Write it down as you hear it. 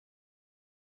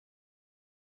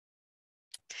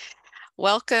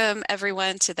Welcome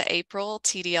everyone to the April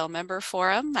TDL Member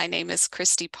Forum. My name is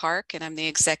Christy Park and I'm the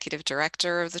Executive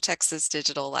Director of the Texas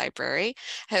Digital Library.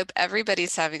 I hope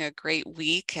everybody's having a great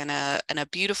week and a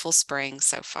beautiful spring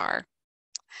so far.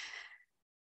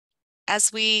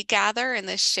 As we gather in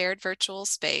this shared virtual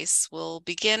space, we'll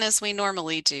begin as we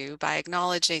normally do by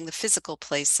acknowledging the physical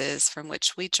places from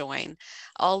which we join,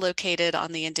 all located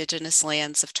on the indigenous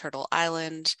lands of Turtle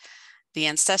Island, the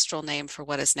ancestral name for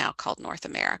what is now called North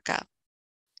America.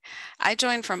 I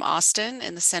joined from Austin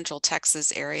in the central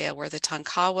Texas area where the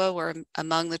Tonkawa were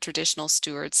among the traditional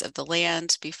stewards of the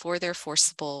land before their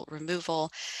forcible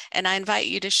removal, and I invite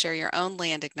you to share your own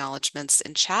land acknowledgements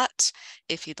in chat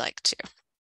if you'd like to.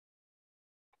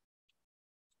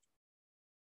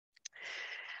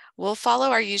 We'll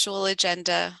follow our usual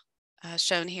agenda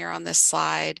shown here on this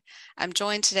slide. I'm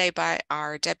joined today by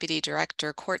our Deputy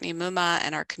Director, Courtney Muma,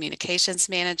 and our Communications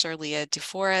Manager, Leah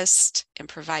DeForest, in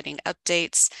providing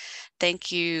updates.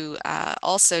 Thank you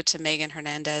also to Megan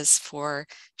Hernandez for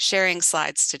sharing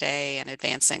slides today and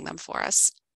advancing them for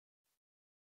us.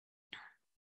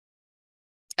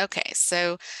 Okay,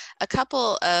 so a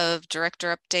couple of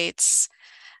director updates.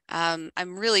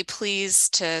 I'm really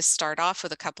pleased to start off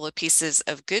with a couple of pieces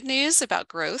of good news about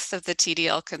growth of the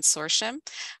TDL Consortium.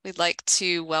 We'd like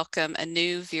to welcome a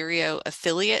new Vireo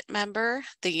affiliate member,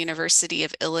 the University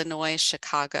of Illinois,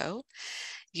 Chicago.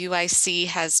 UIC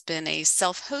has been a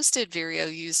self-hosted Vireo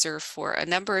user for a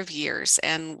number of years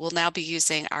and will now be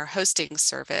using our hosting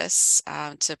service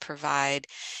to provide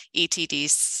ETD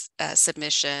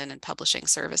submission and publishing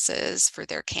services for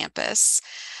their campus.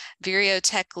 Vireo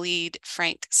Tech lead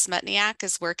Frank Smutniak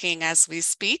is working as we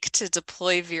speak to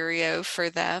deploy Vireo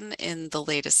for them in the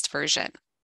latest version.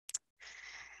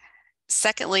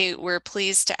 Secondly, we're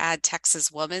pleased to add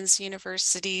Texas Women's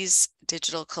University's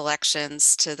digital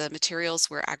collections to the materials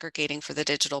we're aggregating for the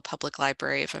Digital Public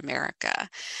Library of America.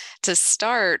 To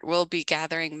start, we'll be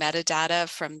gathering metadata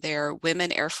from their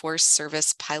Women Air Force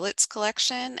Service Pilots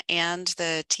collection and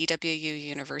the TWU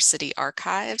University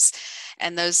archives.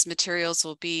 And those materials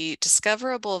will be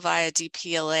discoverable via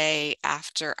DPLA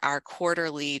after our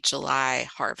quarterly July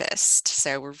harvest.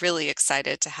 So we're really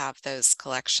excited to have those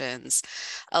collections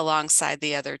alongside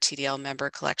the other TDL member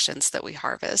collections that we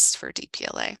harvest for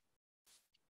DPLA.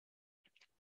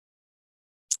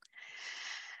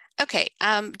 Okay,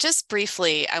 just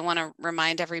briefly, I want to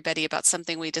remind everybody about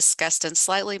something we discussed in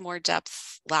slightly more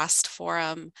depth last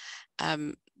forum,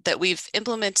 that we've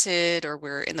implemented or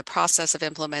we're in the process of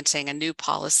implementing a new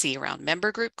policy around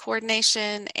member group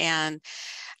coordination and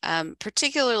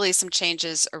particularly some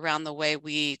changes around the way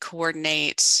we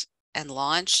coordinate and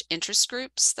launch interest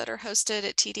groups that are hosted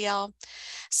at TDL.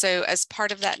 So as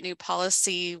part of that new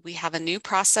policy, we have a new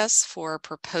process for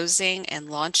proposing and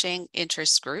launching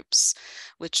interest groups,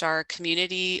 which are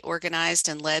community organized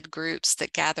and led groups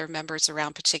that gather members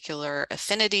around particular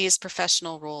affinities,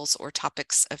 professional roles, or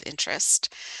topics of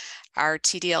interest. Our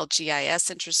TDL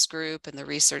GIS interest group and the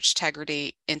research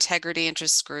integrity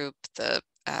interest group, the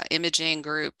imaging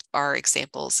group are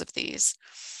examples of these.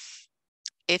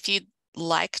 If you'd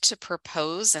like to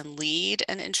propose and lead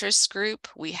an interest group,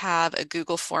 we have a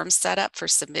Google form set up for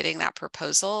submitting that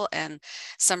proposal and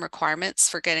some requirements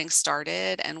for getting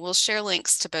started. And we'll share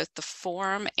links to both the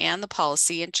form and the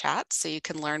policy in chat so you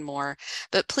can learn more.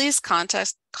 But please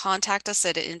contact us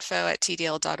at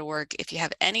info@tdl.org if you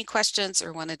have any questions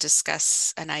or want to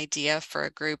discuss an idea for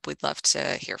a group. We'd love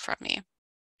to hear from you.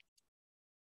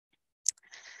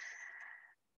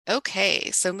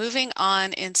 Okay, so moving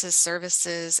on into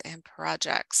services and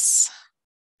projects.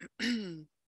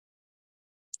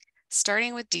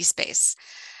 Starting with DSpace.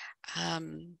 As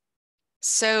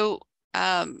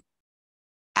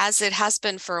it has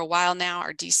been for a while now,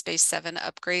 our DSpace 7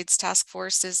 upgrades task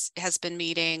force has been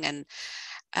meeting and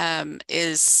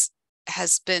has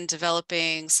been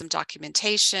developing some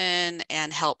documentation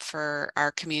and help for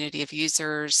our community of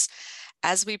users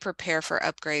as we prepare for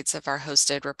upgrades of our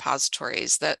hosted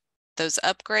repositories. Those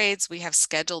upgrades we have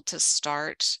scheduled to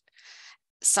start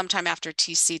sometime after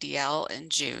TCDL in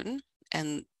June,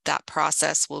 and that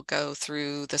process will go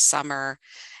through the summer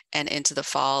and into the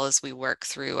fall as we work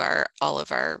through all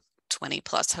of our 20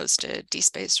 plus hosted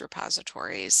DSpace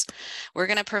repositories. We're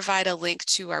going to provide a link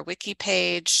to our wiki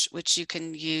page, which you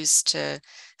can use to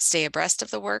stay abreast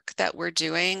of the work that we're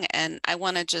doing. And I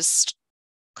want to just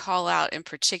call out in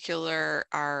particular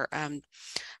our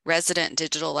resident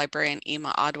digital librarian,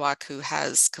 Ima Adwak, who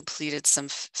has completed some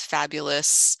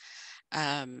fabulous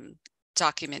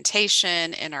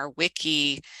documentation in our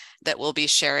wiki that we'll be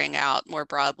sharing out more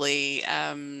broadly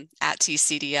at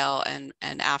TCDL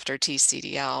and after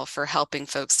TCDL for helping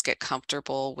folks get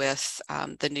comfortable with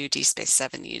the new DSpace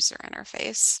 7 user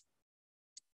interface.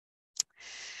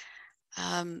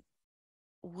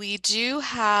 We do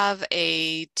have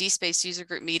a DSpace user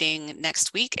group meeting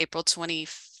next week, April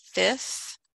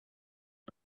 25th.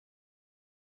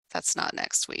 That's not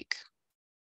next week.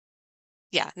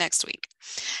 Yeah, next week.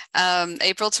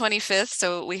 April 25th.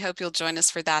 So we hope you'll join us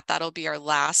for that. That'll be our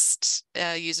last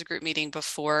user group meeting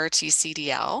before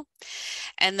TCDL.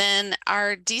 And then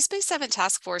our DSpace 7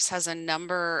 Task Force has a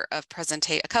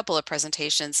couple of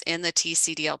presentations in the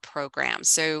TCDL program.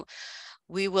 So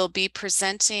we will be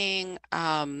presenting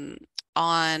on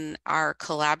our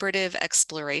collaborative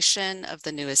exploration of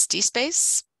the newest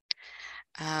DSpace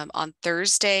on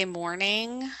Thursday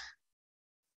morning.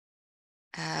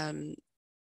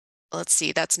 Let's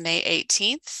see, that's May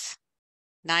 18th,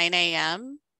 9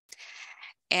 a.m.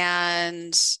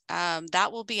 And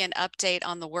that will be an update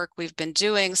on the work we've been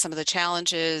doing, some of the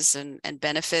challenges and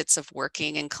benefits of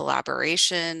working in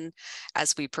collaboration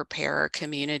as we prepare our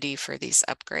community for these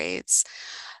upgrades.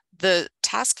 The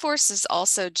task force is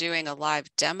also doing a live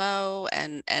demo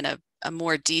and a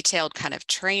more detailed kind of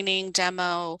training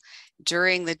demo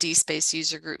during the DSpace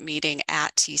user group meeting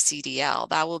at TCDL.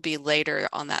 That will be later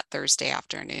on that Thursday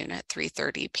afternoon at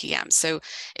 3:30 p.m. So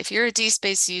if you're a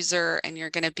DSpace user and you're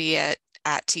going to be at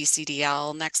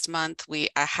TCDL next month,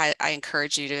 I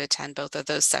encourage you to attend both of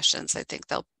those sessions. I think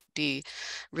they'll be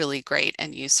really great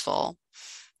and useful.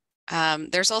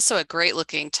 There's also a great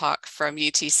looking talk from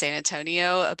UT San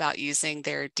Antonio about using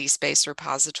their DSpace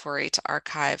repository to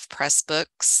archive press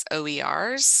books,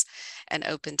 OERs, and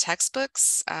open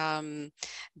textbooks.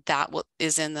 That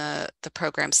is in the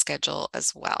program schedule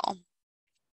as well.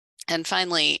 And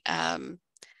finally,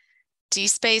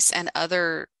 DSpace and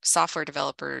other software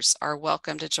developers are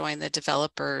welcome to join the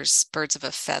developers Birds of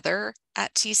a Feather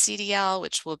at TCDL,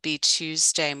 which will be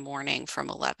Tuesday morning from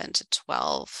 11 to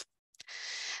 12.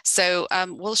 So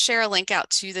we'll share a link out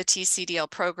to the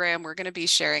TCDL program. We're going to be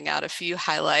sharing out a few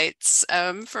highlights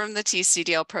from the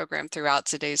TCDL program throughout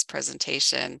today's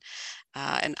presentation.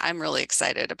 And I'm really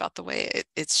excited about the way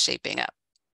it's shaping up.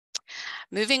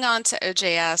 Moving on to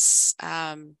OJS,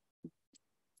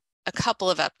 a couple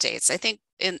of updates. I think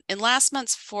in last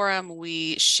month's forum,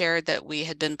 we shared that we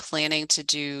had been planning to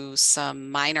do some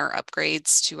minor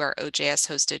upgrades to our OJS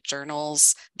hosted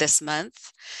journals this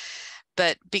month.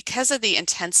 But because of the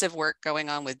intensive work going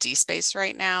on with DSpace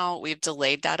right now, we've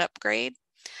delayed that upgrade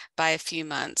by a few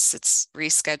months. It's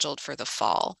rescheduled for the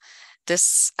fall.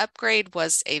 This upgrade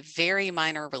was a very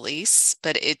minor release,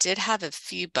 but it did have a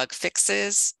few bug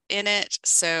fixes in it.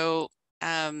 So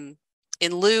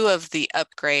in lieu of the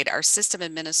upgrade, our system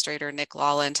administrator, Nick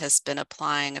Lawland, has been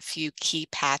applying a few key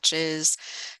patches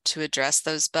to address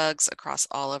those bugs across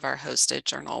all of our hosted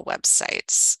journal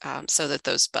websites so that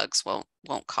those bugs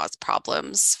won't cause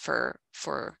problems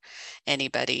for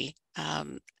anybody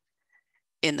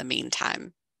in the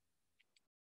meantime.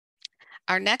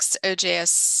 Our next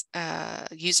OJS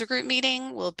user group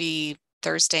meeting will be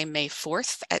Thursday, May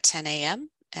 4th at 10 a.m.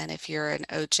 And if you're an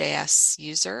OJS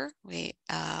user, we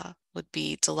would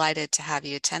be delighted to have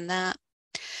you attend that.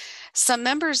 Some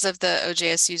members of the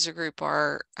OJS user group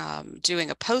are doing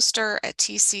a poster at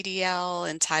TCDL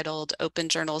entitled Open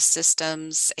Journal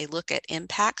Systems, a look at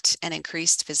impact and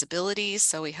increased visibility.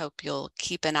 So we hope you'll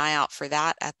keep an eye out for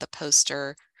that at the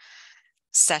poster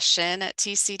session at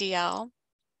TCDL.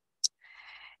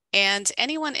 And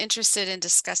anyone interested in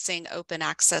discussing open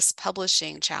access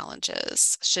publishing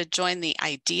challenges should join the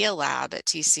Idea Lab at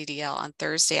TCDL on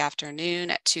Thursday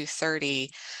afternoon at 2:30.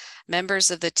 Members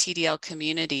of the TDL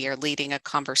community are leading a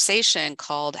conversation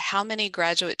called How Many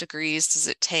Graduate Degrees Does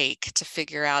It Take to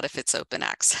Figure Out If It's Open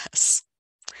Access?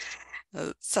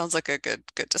 Sounds like a good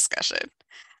discussion.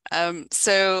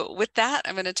 So with that,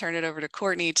 I'm going to turn it over to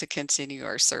Courtney to continue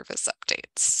our service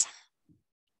updates.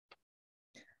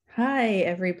 Hi,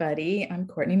 everybody. I'm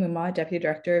Courtney Mumma, Deputy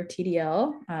Director of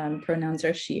TDL. Pronouns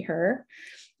are she, her.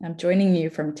 I'm joining you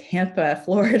from Tampa,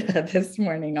 Florida this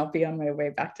morning. I'll be on my way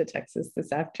back to Texas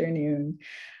this afternoon.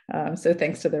 So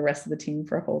thanks to the rest of the team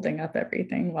for holding up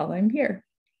everything while I'm here.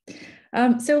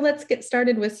 So let's get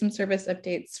started with some service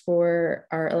updates for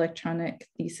our electronic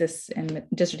thesis and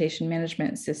dissertation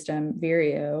management system,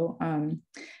 Vireo.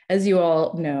 As you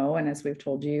all know, and as we've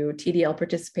told you, TDL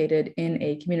participated in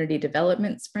a community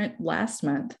development sprint last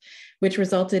month, which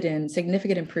resulted in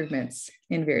significant improvements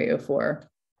in Vireo 4.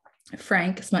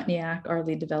 Frank Smutniak, our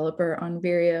lead developer on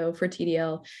Vireo for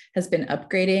TDL, has been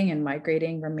upgrading and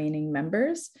migrating remaining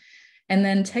members. And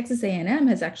then Texas A&M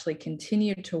has actually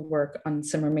continued to work on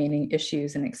some remaining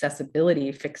issues and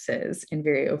accessibility fixes in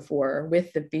Vireo 4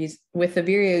 with the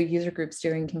Vireo User Group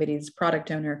Steering Committee's product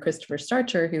owner, Christopher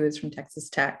Starcher, who is from Texas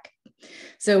Tech.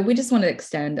 So we just want to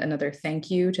extend another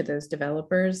thank you to those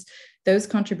developers. Those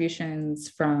contributions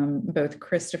from both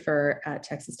Christopher at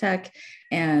Texas Tech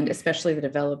and especially the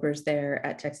developers there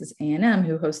at Texas A&M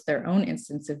who host their own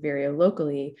instance of Vireo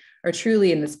locally are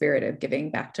truly in the spirit of giving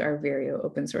back to our Vireo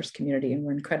open source community, and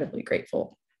we're incredibly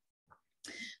grateful.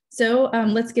 So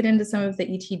let's get into some of the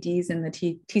ETDs in the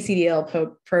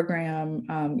TCDL program.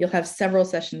 You'll have several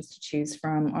sessions to choose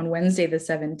from. On Wednesday, the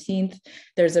 17th,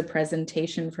 there's a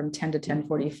presentation from 10 to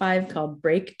 10:45 called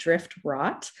Break, Drift,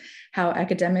 Rot, How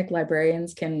Academic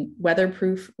Librarians Can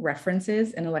Weatherproof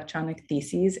References in Electronic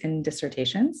Theses and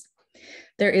Dissertations.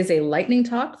 There is a lightning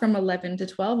talk from 11 to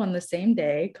 12 on the same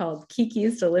day called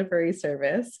Kiki's Delivery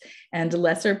Service and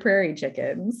Lesser Prairie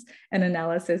Chickens, an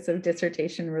analysis of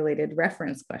dissertation-related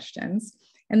reference questions.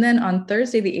 And then on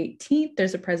Thursday, the 18th,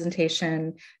 there's a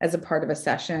presentation as a part of a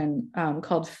session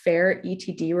called FAIR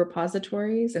ETD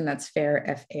Repositories, and that's FAIR,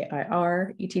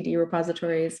 F-A-I-R, ETD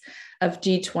Repositories of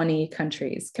G20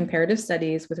 countries, comparative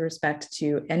studies with respect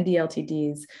to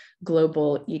NDLTD's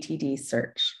global ETD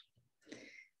search.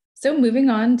 So moving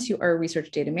on to our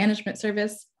research data management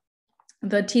service,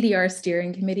 the TDR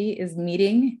Steering Committee is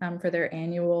meeting for their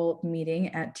annual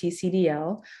meeting at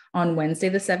TCDL on Wednesday,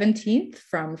 the 17th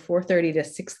from 4:30 to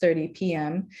 6:30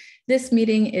 p.m. This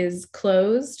meeting is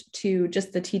closed to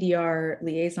just the TDR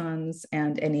liaisons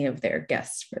and any of their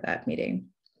guests for that meeting.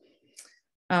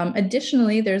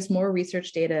 Additionally, there's more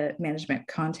research data management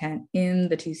content in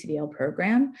the TCDL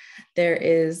program. There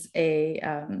is a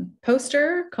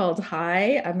poster called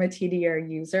Hi, I'm a TDR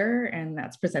User, and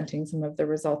that's presenting some of the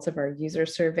results of our user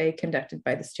survey conducted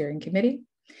by the steering committee.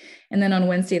 And then on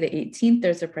Wednesday, the 18th,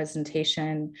 there's a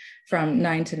presentation from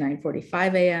 9 to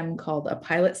 9:45 a.m. called A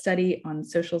Pilot Study on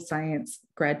Social Science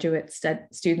Graduate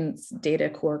Students' Data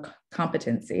Core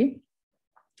Competency.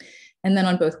 And then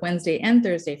on both Wednesday and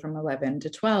Thursday from 11 to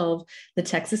 12, the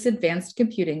Texas Advanced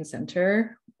Computing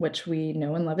Center, which we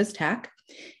know and love as TAC,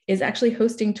 is actually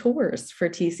hosting tours for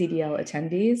TCDL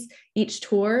attendees. Each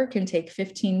tour can take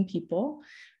 15 people.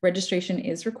 Registration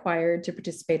is required to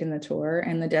participate in the tour,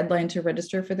 and the deadline to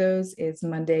register for those is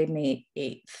Monday, May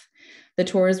 8th. The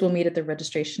tours will meet at the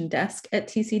registration desk at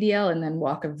TCDL and then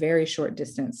walk a very short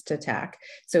distance to TAC.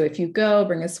 So if you go,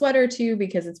 bring a sweater too,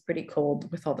 because it's pretty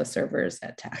cold with all the servers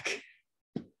at TAC.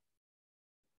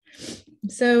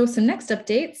 So some next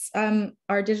updates,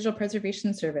 our digital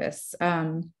preservation service.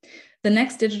 The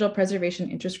next digital preservation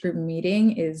interest group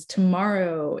meeting is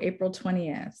tomorrow, April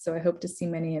 20th. So I hope to see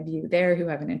many of you there who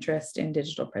have an interest in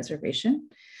digital preservation.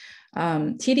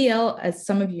 TDL, as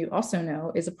some of you also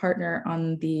know, is a partner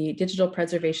on the Digital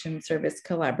Preservation Service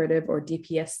Collaborative, or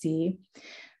DPSC,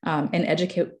 an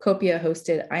Educopia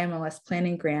hosted IMLS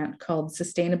planning grant called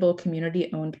Sustainable Community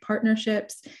Owned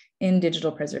Partnerships in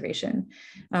Digital Preservation.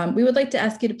 We would like to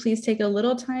ask you to please take a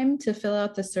little time to fill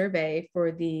out the survey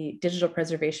for the digital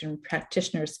preservation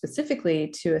practitioners specifically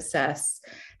to assess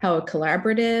how a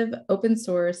collaborative, open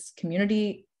source,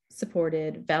 community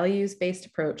supported, values-based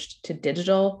approach to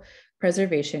digital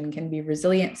preservation can be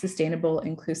resilient, sustainable,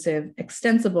 inclusive,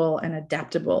 extensible, and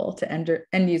adaptable to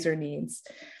end user needs.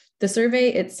 The survey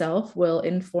itself will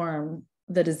inform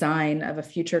the design of a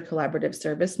future collaborative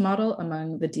service model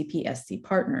among the DPSC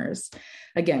partners,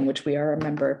 again, which we are a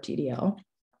member of TDL.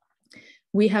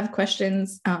 We have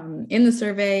questions in the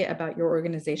survey about your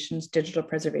organization's digital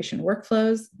preservation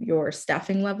workflows, your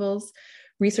staffing levels,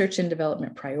 research and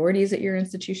development priorities at your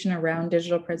institution around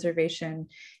digital preservation,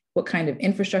 what kind of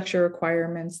infrastructure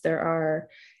requirements there are,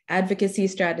 advocacy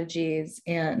strategies,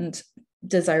 and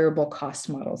desirable cost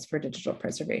models for digital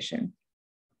preservation.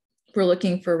 We're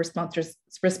looking for responses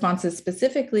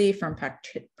specifically from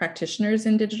practitioners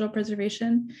in digital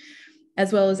preservation,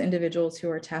 as well as individuals who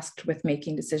are tasked with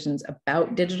making decisions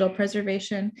about digital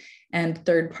preservation and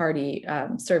third-party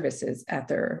services at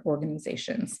their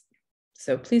organizations.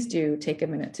 So please do take a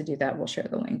minute to do that. We'll share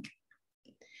the link.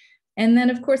 And then,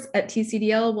 of course, at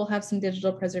TCDL, we'll have some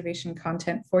digital preservation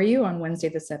content for you on Wednesday,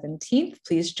 the 17th.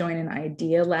 Please join an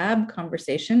Idea Lab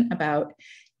conversation about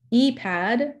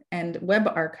EPAD and web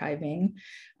archiving.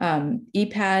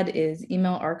 EPAD is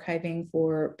email archiving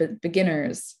for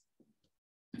beginners.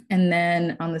 And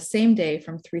then on the same day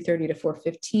from 3:30 to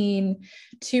 4:15,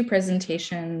 two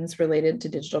presentations related to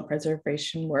digital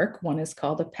preservation work. One is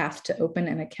called A Path to Open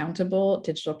and Accountable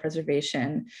Digital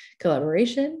Preservation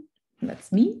Collaboration.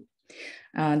 That's me.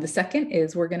 The second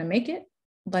is We're Gonna Make It,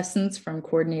 Lessons from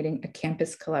Coordinating a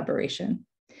Campus Collaboration.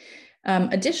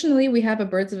 Additionally, we have a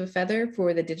Birds of a Feather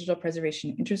for the Digital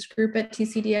Preservation Interest Group at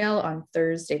TCDL on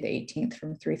Thursday, the 18th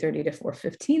from 3:30 to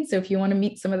 4:15. So if you want to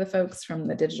meet some of the folks from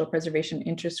the Digital Preservation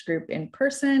Interest Group in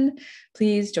person,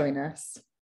 please join us.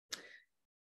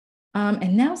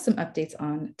 And now some updates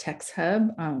on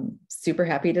TexHub. Super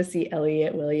happy to see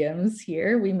Elliot Williams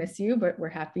here. We miss you, but we're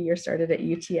happy you're started at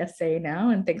UTSA now,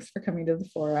 and thanks for coming to the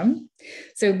forum.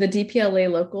 So the DPLA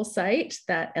local site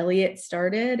that Elliot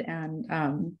started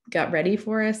and got ready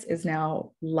for us is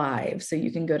now live. So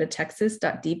you can go to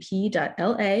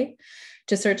texas.dp.la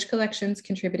to search collections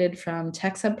contributed from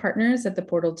TexHub partners at the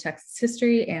Portal Texas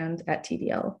History and at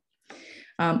TDL.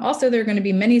 Also, there are going to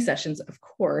be many sessions, of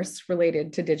course,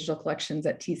 related to digital collections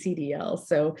at TCDL.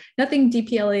 So nothing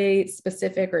DPLA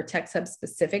specific or TexHub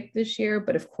specific this year,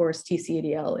 but of course,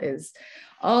 TCDL is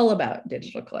all about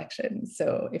digital collections.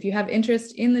 So if you have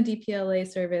interest in the DPLA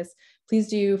service, please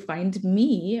do find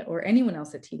me or anyone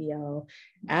else at TDL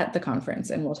at the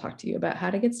conference, and we'll talk to you about how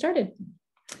to get started.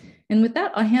 And with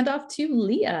that, I'll hand off to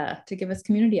Leah to give us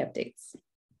community updates.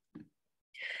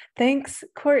 Thanks,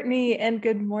 Courtney, and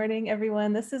good morning,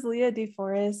 everyone. This is Leah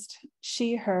DeForest,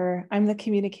 she, her. I'm the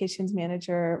communications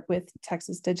manager with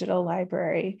Texas Digital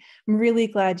Library. I'm really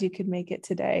glad you could make it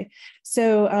today.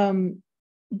 So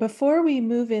before we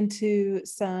move into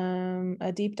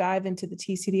a deep dive into the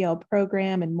TCDL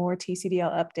program and more TCDL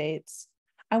updates,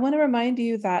 I want to remind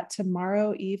you that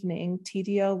tomorrow evening,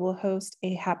 TDL will host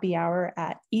a happy hour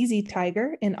at Easy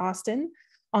Tiger in Austin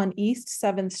on East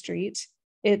 7th Street.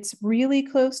 It's really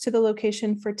close to the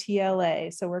location for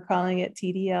TLA, so we're calling it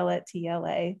TDL at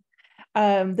TLA.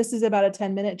 This is about a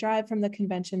 10-minute drive from the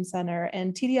convention center,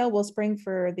 and TDL will spring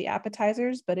for the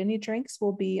appetizers, but any drinks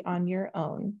will be on your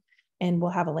own, and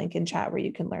we'll have a link in chat where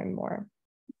you can learn more.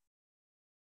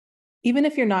 Even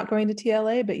if you're not going to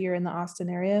TLA, but you're in the Austin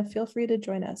area, feel free to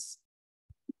join us.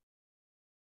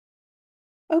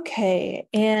 Okay,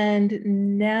 and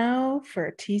now for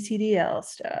TCDL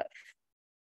stuff.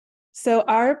 So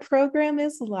our program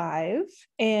is live,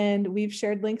 and we've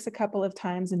shared links a couple of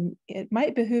times, and it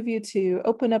might behoove you to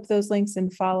open up those links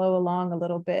and follow along a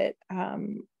little bit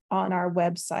on our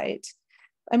website.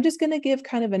 I'm just going to give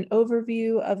kind of an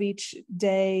overview of each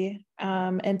day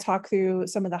and talk through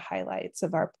some of the highlights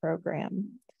of our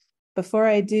program. Before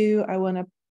I do, I want to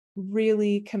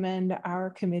really commend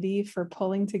our committee for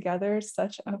pulling together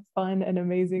such a fun and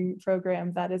amazing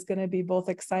program that is going to be both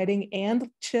exciting and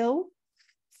chill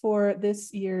for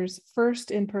this year's first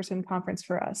in-person conference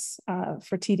for us,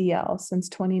 for TDL since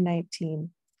 2019.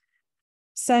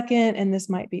 Second, and this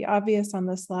might be obvious on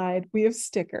the slide, we have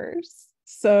stickers.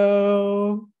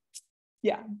 So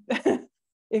yeah,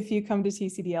 if you come to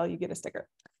TCDL, you get a sticker.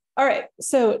 All right,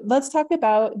 so let's talk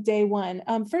about day one.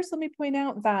 First, let me point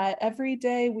out that every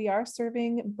day we are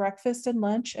serving breakfast and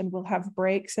lunch, and we'll have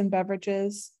breaks and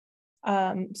beverages.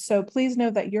 So please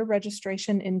know that your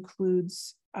registration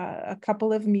includes a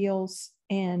couple of meals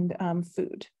and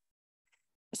food.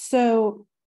 So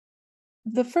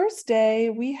the first day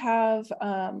we have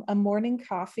a morning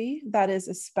coffee that is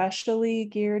especially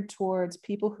geared towards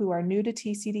people who are new to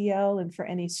TCDL and for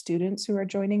any students who are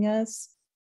joining us.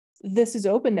 This is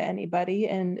open to anybody,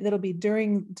 and it'll be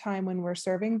during the time when we're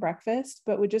serving breakfast,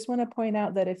 but we just want to point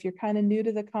out that if you're kind of new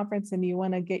to the conference and you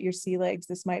want to get your sea legs,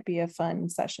 this might be a fun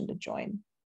session to join.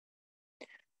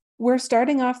 We're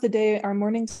starting off the day, our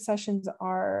morning sessions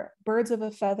are birds of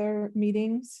a feather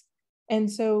meetings.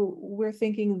 And so we're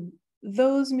thinking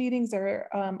those meetings are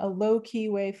a low-key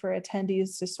way for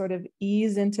attendees to sort of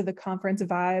ease into the conference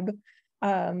vibe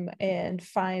and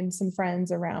find some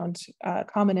friends around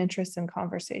common interests and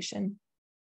conversation.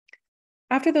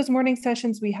 After those morning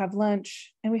sessions, we have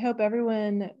lunch, and we hope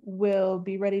everyone will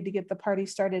be ready to get the party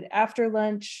started after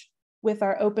lunch with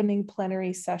our opening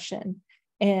plenary session.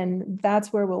 And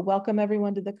that's where we'll welcome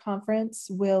everyone to the conference.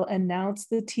 We'll announce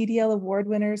the TDL award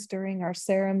winners during our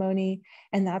ceremony,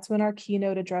 and that's when our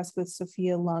keynote address with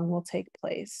Sophia Lung will take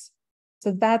place. So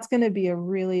that's going to be a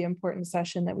really important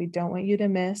session that we don't want you to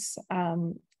miss.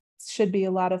 Should be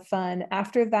a lot of fun.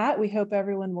 After that, we hope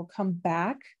everyone will come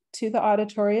back to the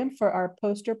auditorium for our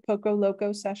Poster Poco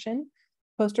Loco session.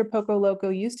 Poster Poco Loco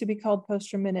used to be called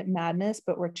Poster Minute Madness,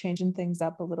 but we're changing things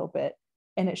up a little bit.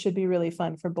 And it should be really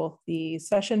fun for both the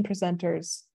session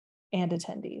presenters and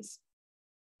attendees.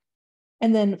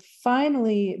 And then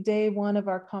finally, day one of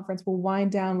our conference will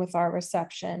wind down with our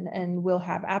reception, and we'll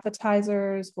have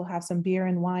appetizers, we'll have some beer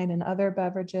and wine and other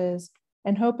beverages,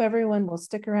 and hope everyone will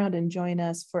stick around and join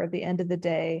us for the end of the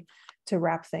day to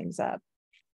wrap things up.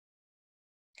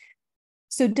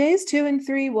 So days 2 and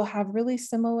 3 will have really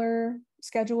similar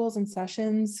schedules and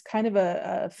sessions, kind of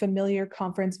a familiar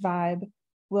conference vibe.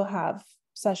 we'll have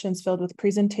sessions filled with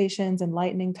presentations and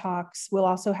lightning talks. We'll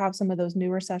also have some of those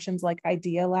newer sessions like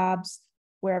idea labs,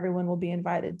 where everyone will be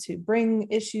invited to bring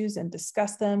issues and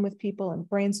discuss them with people and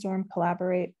brainstorm,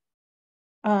 collaborate.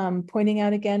 Pointing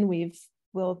out again,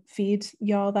 we'll feed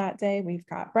y'all that day. We've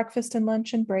got breakfast and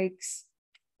lunch and breaks.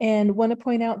 And want to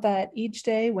point out that each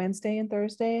day, Wednesday and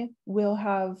Thursday, we'll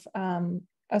have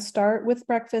a start with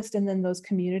breakfast and then those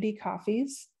community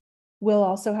coffees. We'll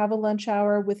also have a lunch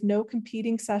hour with no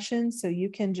competing sessions, so you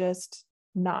can just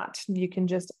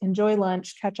enjoy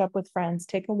lunch, catch up with friends,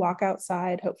 take a walk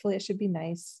outside. Hopefully it should be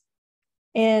nice.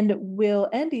 And we'll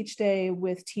end each day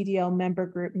with TDL member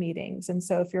group meetings. And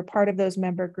so if you're part of those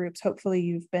member groups, hopefully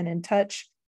you've been in touch,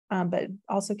 but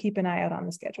also keep an eye out on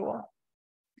the schedule.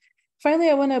 Finally,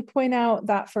 I want to point out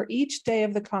that for each day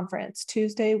of the conference,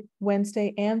 Tuesday,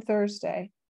 Wednesday, and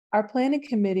Thursday, our planning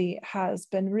committee has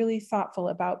been really thoughtful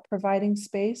about providing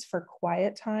space for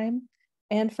quiet time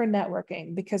and for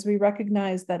networking, because we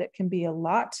recognize that it can be a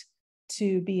lot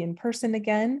to be in person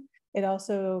again. It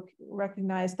also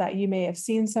recognized that you may have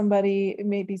seen somebody,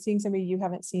 maybe seeing somebody you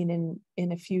haven't seen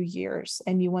in a few years,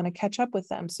 and you want to catch up with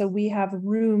them. So we have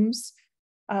rooms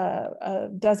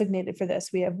designated for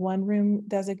this. We have one room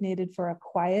designated for a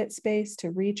quiet space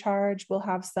to recharge. We'll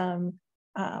have some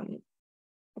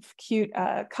cute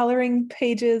coloring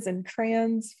pages and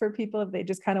crayons for people if they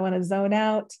just kind of want to zone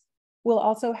out. We'll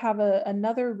also have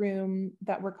another room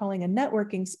that we're calling a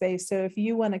networking space. So if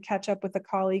you want to catch up with a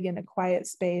colleague in a quiet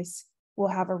space, we'll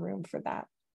have a room for that.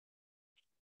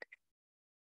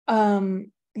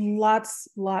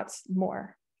 Lots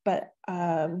more, but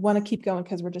want to keep going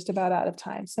because we're just about out of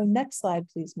time. So next slide,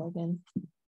 please, Megan.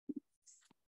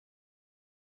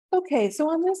 Okay, so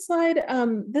on this slide,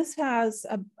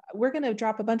 we're going to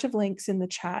drop a bunch of links in the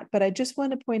chat, but I just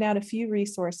want to point out a few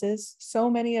resources.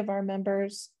 So many of our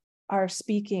members are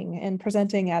speaking and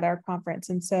presenting at our conference.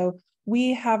 And so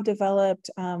we have developed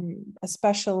a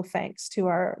special thanks to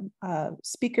our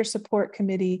speaker support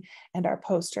committee and our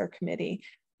poster committee.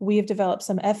 We have developed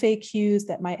some FAQs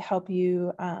that might help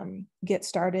you get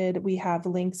started. We have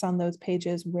links on those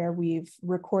pages where we've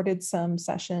recorded some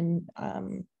session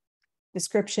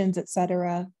descriptions,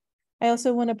 etc. I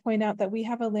also want to point out that we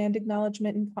have a land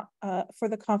acknowledgement for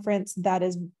the conference that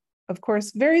is, of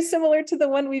course, very similar to the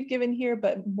one we've given here,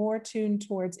 but more tuned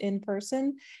towards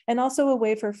in-person, and also a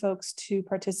way for folks to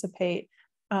participate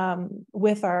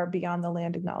with our Beyond the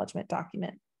Land Acknowledgement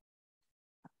document.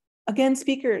 Again,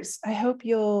 speakers, I hope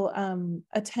you'll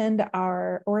attend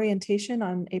our orientation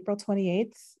on April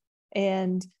 28th,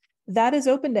 and that is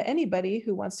open to anybody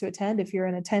who wants to attend. If you're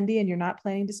an attendee and you're not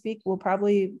planning to speak, we'll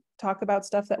probably talk about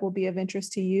stuff that will be of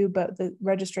interest to you, but the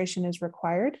registration is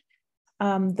required.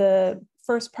 The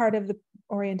first part of the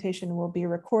orientation will be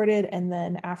recorded, and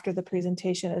then after the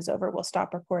presentation is over, we'll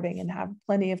stop recording and have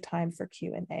plenty of time for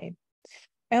Q&A.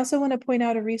 I also want to point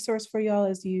out a resource for y'all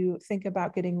as you think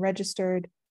about getting registered.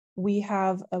 We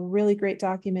have a really great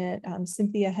document.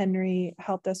 Cynthia Henry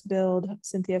helped us build,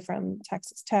 Cynthia from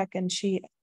Texas Tech, and she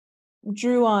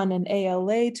drew on an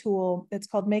ALA tool. It's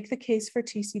called Make the Case for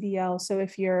TCDL. So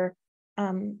if you're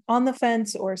on the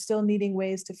fence or still needing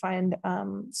ways to find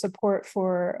support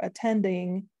for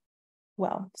attending,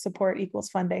 well, support equals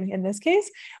funding in this case,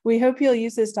 we hope you'll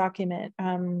use this document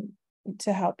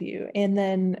to help you. And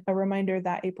then a reminder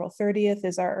that April 30th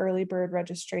is our early bird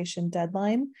registration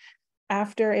deadline.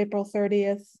 After April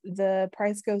 30th, the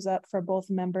price goes up for both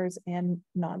members and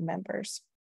non-members.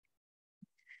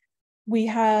 We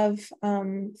have,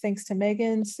 thanks to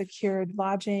Megan, secured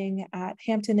lodging at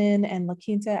Hampton Inn and La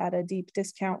Quinta at a deep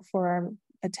discount for our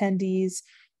attendees.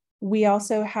 We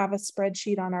also have a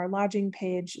spreadsheet on our lodging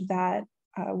page that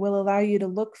will allow you to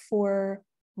look for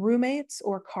roommates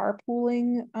or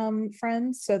carpooling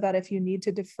friends, so that if you need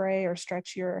to defray or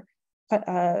stretch your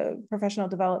professional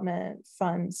development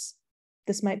funds,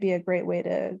 this might be a great way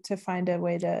to find a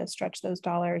way to stretch those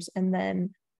dollars. And then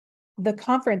the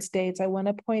conference dates, I want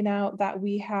to point out that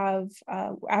we have,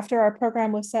 after our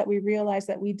program was set, we realized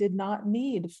that we did not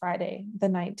need Friday the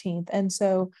 19th. And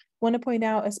so want to point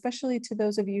out, especially to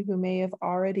those of you who may have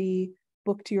already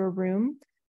booked your room,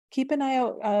 keep an eye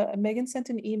out. Megan sent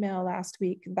an email last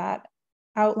week that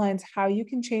outlines how you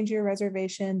can change your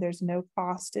reservation. There's no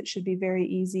cost. It should be very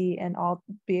easy and all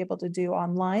be able to do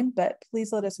online, but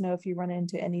please let us know if you run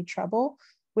into any trouble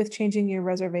with changing your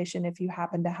reservation if you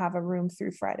happen to have a room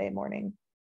through Friday morning.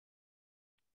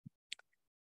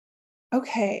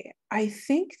 Okay, I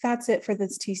think that's it for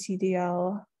this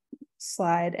TCDL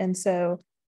slide. And so,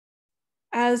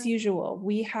 as usual,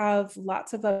 we have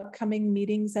lots of upcoming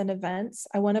meetings and events.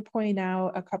 I want to point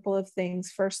out a couple of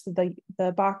things. First,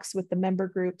 the box with the member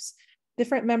groups.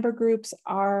 Different member groups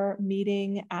are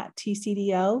meeting at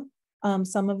TCDL.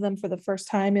 Some of them for the first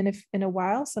time in a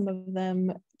while, some of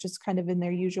them just kind of in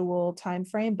their usual time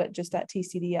frame, but just at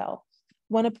TCDL.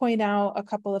 Want to point out a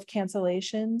couple of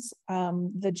cancellations.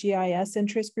 The GIS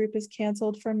interest group is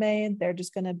canceled for May. They're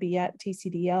just going to be at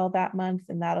TCDL that month,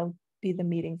 and that'll be the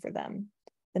meeting for them.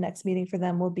 The next meeting for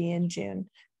them will be in June.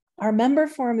 Our member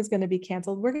forum is going to be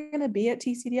canceled. We're going to be at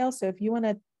TCDL. So if you want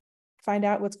to find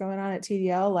out what's going on at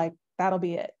TDL, like that'll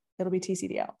be it. It'll be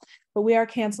TCDL. But we are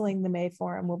canceling the May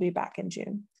forum. We'll be back in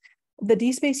June. The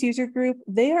DSpace user group,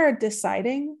 they are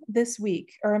deciding this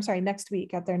week, or I'm sorry, next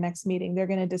week at their next meeting, they're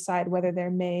going to decide whether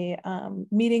their May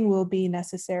meeting will be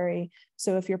necessary.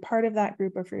 So if you're part of that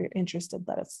group or if you're interested,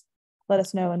 let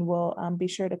us know and we'll be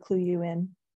sure to clue you in.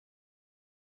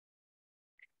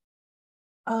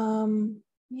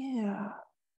 Yeah,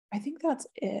 I think that's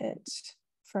it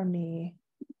for me.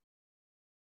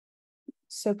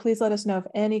 So please let us know if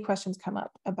any questions come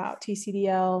up about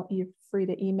TCDL. You're free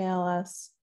to email us.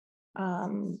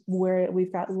 Where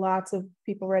we've got lots of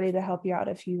people ready to help you out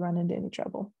if you run into any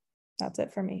trouble. That's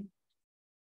it for me.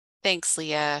 Thanks,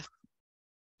 Leah.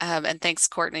 And thanks,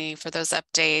 Courtney, for those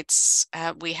updates.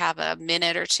 We have a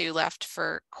minute or two left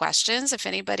for questions. If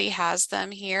anybody has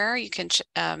them here, you can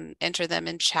enter them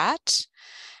in chat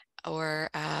or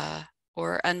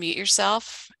unmute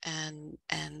yourself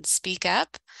and speak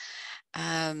up.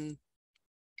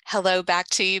 Hello back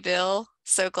to you, Bill.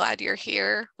 So glad you're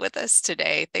here with us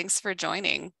today. Thanks for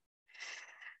joining.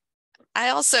 I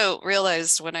also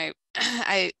realized when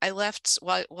I left,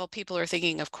 while people are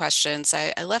thinking of questions,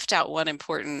 I left out one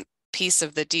important piece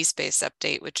of the DSpace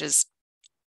update, which is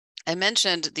I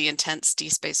mentioned the intense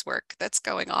DSpace work that's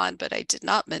going on, but I did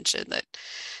not mention that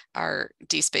our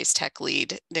DSpace tech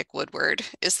lead, Nick Woodward,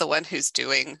 is the one who's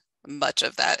doing much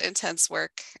of that intense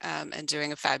work and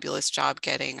doing a fabulous job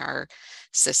getting our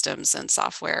systems and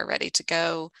software ready to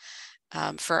go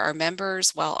for our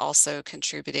members, while also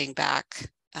contributing back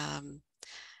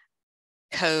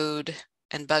code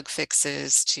and bug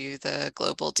fixes to the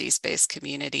global DSpace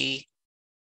community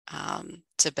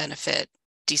to benefit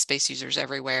DSpace users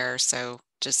everywhere. So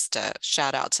just a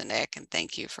shout out to Nick and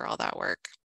thank you for all that work.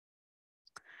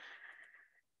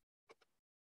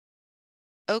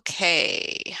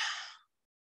 Okay.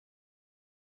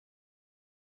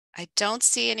 I don't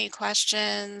see any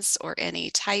questions or any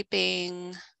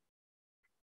typing.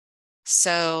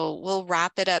 So we'll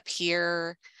wrap it up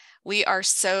here. We are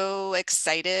so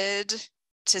excited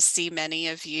to see many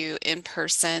of you in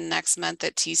person next month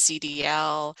at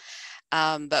TCDL.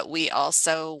 But we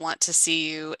also want to see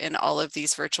you in all of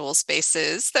these virtual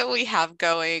spaces that we have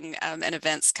going and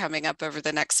events coming up over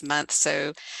the next month.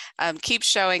 So keep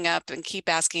showing up and keep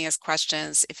asking us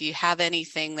questions. If you have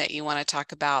anything that you want to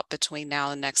talk about between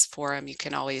now and next forum, you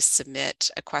can always submit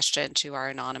a question to our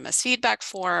anonymous feedback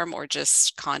form or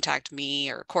just contact me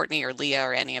or Courtney or Leah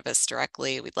or any of us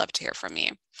directly. We'd love to hear from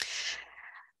you.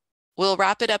 We'll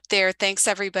wrap it up there. Thanks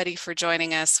everybody for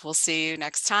joining us. We'll see you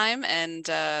next time and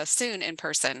soon in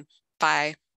person.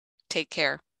 Bye. Take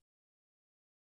care.